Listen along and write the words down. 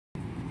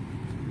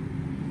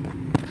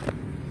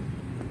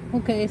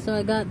Okay, so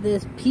I got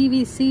this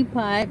PVC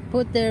pipe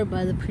put there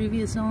by the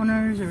previous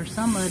owners or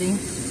somebody.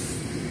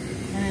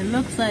 And it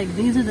looks like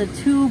these are the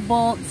two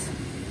bolts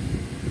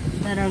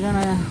that are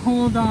gonna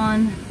hold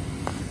on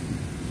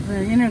the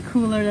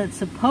intercooler that's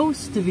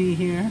supposed to be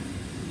here,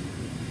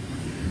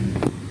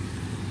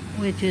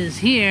 which is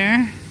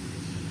here.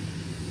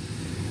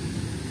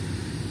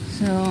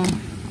 So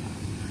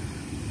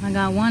I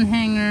got one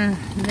hanger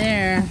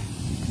there,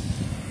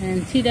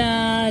 and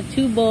ta-da,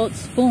 two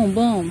bolts, boom,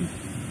 boom.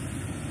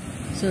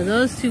 So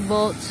those two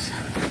bolts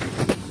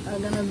are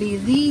gonna be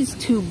these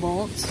two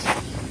bolts. So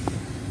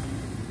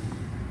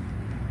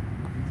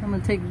I'm gonna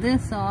take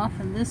this off,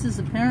 and this is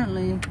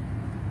apparently,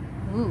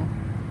 ooh,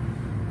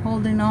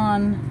 holding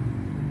on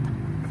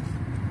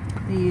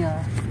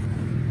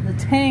the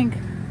tank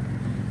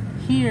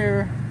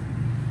here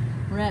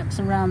wraps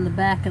around the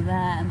back of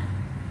that.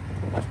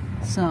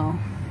 So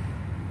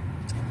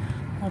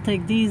I'll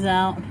take these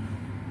out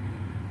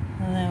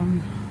and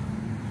then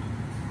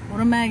put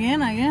them back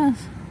in, I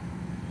guess.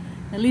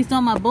 At least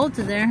all my bolts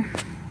are there.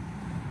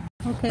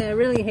 Okay, I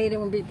really hate it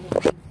when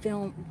people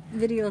film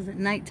videos at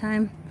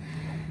nighttime,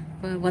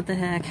 but what the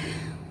heck.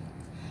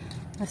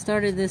 I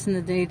started this in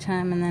the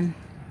daytime and then,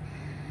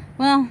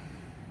 well,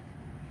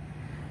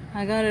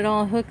 I got it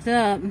all hooked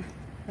up.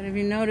 But if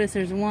you notice,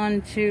 there's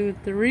 1, 2,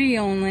 3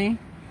 only.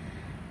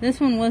 This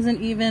one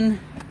wasn't even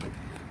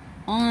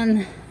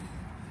on.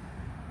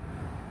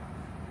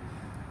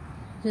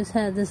 Just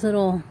had this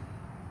little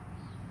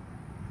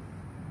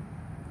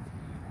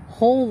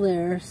hole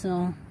there,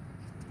 so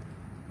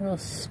a little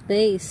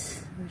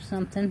space or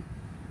something.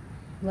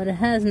 But it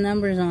has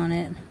numbers on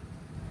it.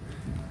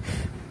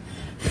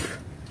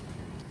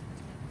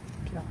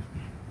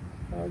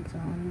 Bugs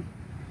on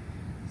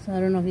it. So I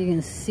don't know if you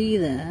can see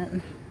that.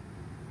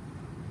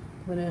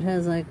 But it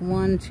has like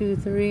 1, 2,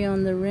 3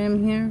 on the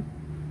rim here.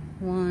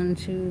 1,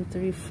 2,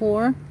 3,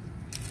 4.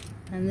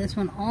 And this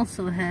one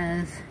also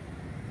has,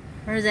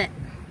 where is it?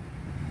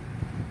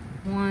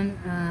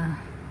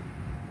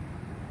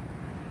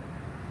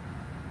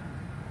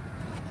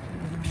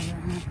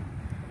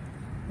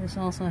 This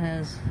also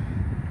has,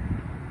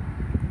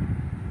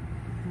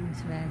 let me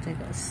see if I can take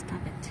a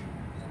stop it.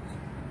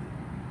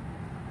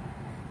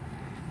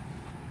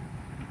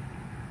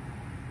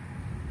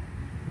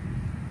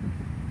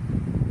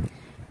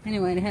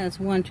 Anyway, it has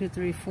 1, 2,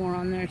 3, 4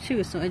 on there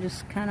too, so I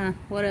just kind of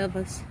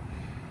whatever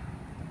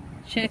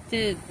checked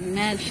it,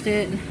 matched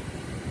it,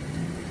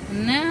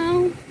 and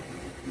now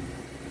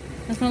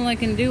that's all I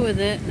can do with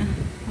it.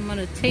 I'm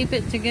gonna tape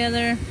it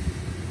together.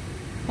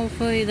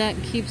 Hopefully that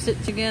keeps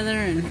it together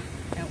and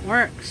it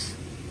works.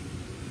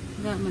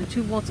 Got my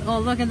 2 bolts. Oh,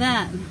 look at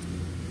that!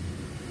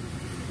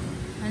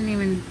 I didn't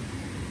even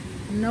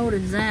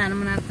notice that.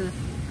 I'm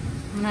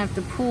gonna have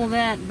to pull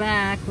that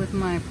back with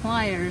my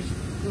pliers.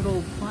 Good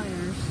old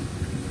pliers.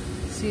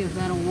 See if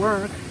that'll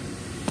work.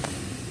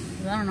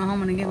 I don't know how I'm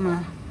gonna get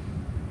my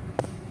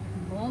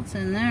bolts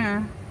in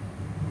there.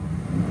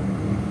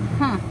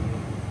 Huh.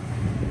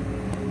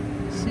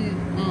 See,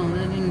 oh,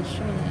 that didn't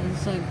show that.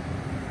 It's like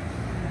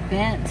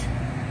bent,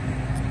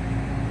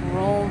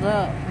 rolled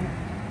up.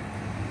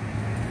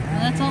 Well,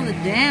 that's all the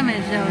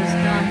damage that was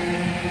done.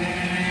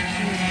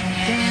 This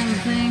damn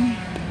thing.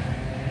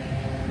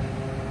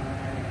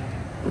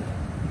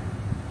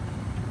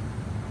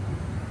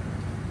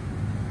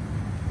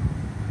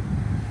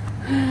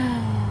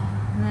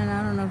 And then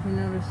I don't know if you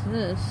noticed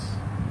this.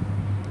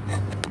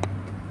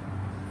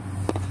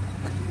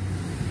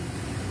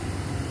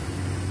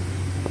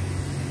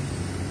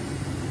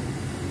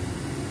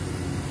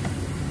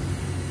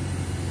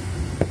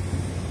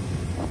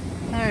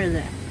 Where is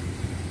it?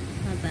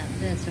 Not that,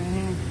 this right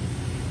here.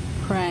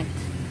 Cracked.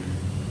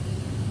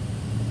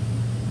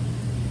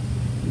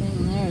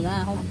 Thing there,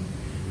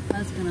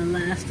 that's gonna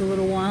last a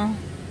little while.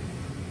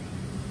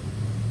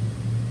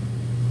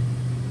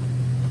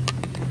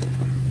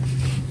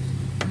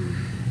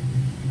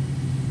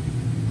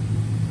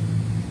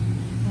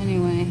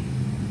 Anyway,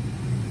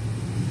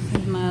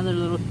 here's my other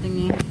little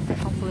thingy.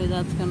 Hopefully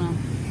that's gonna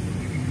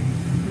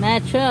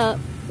match up.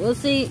 We'll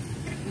see.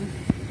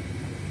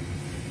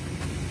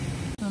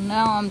 So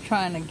now I'm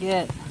trying to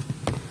get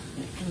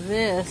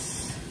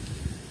this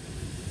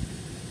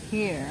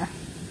here,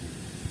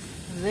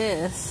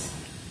 this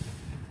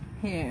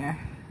here,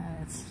 and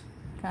it's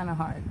kind of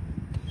hard.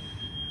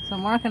 So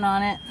I'm working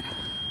on it.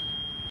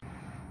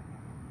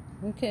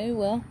 Okay,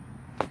 well,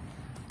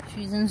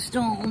 she's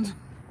installed.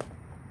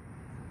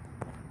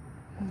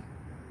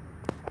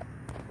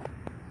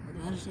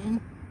 Got it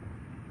in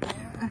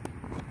there.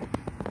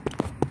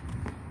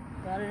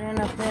 Got it in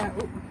up there.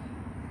 Oop.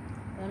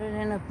 Got it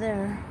in up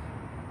there.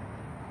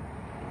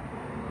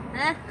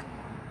 Eh.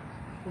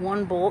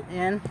 One bolt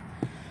in.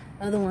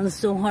 Other one's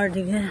so hard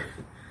to get.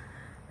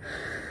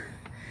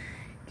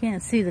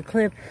 Can't see the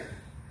clip.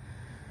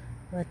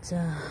 But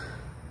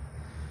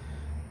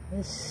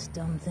this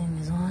dumb thing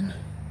is on.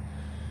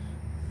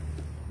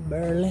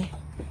 Barely.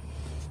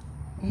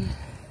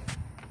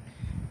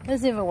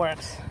 Let's see if it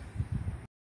works.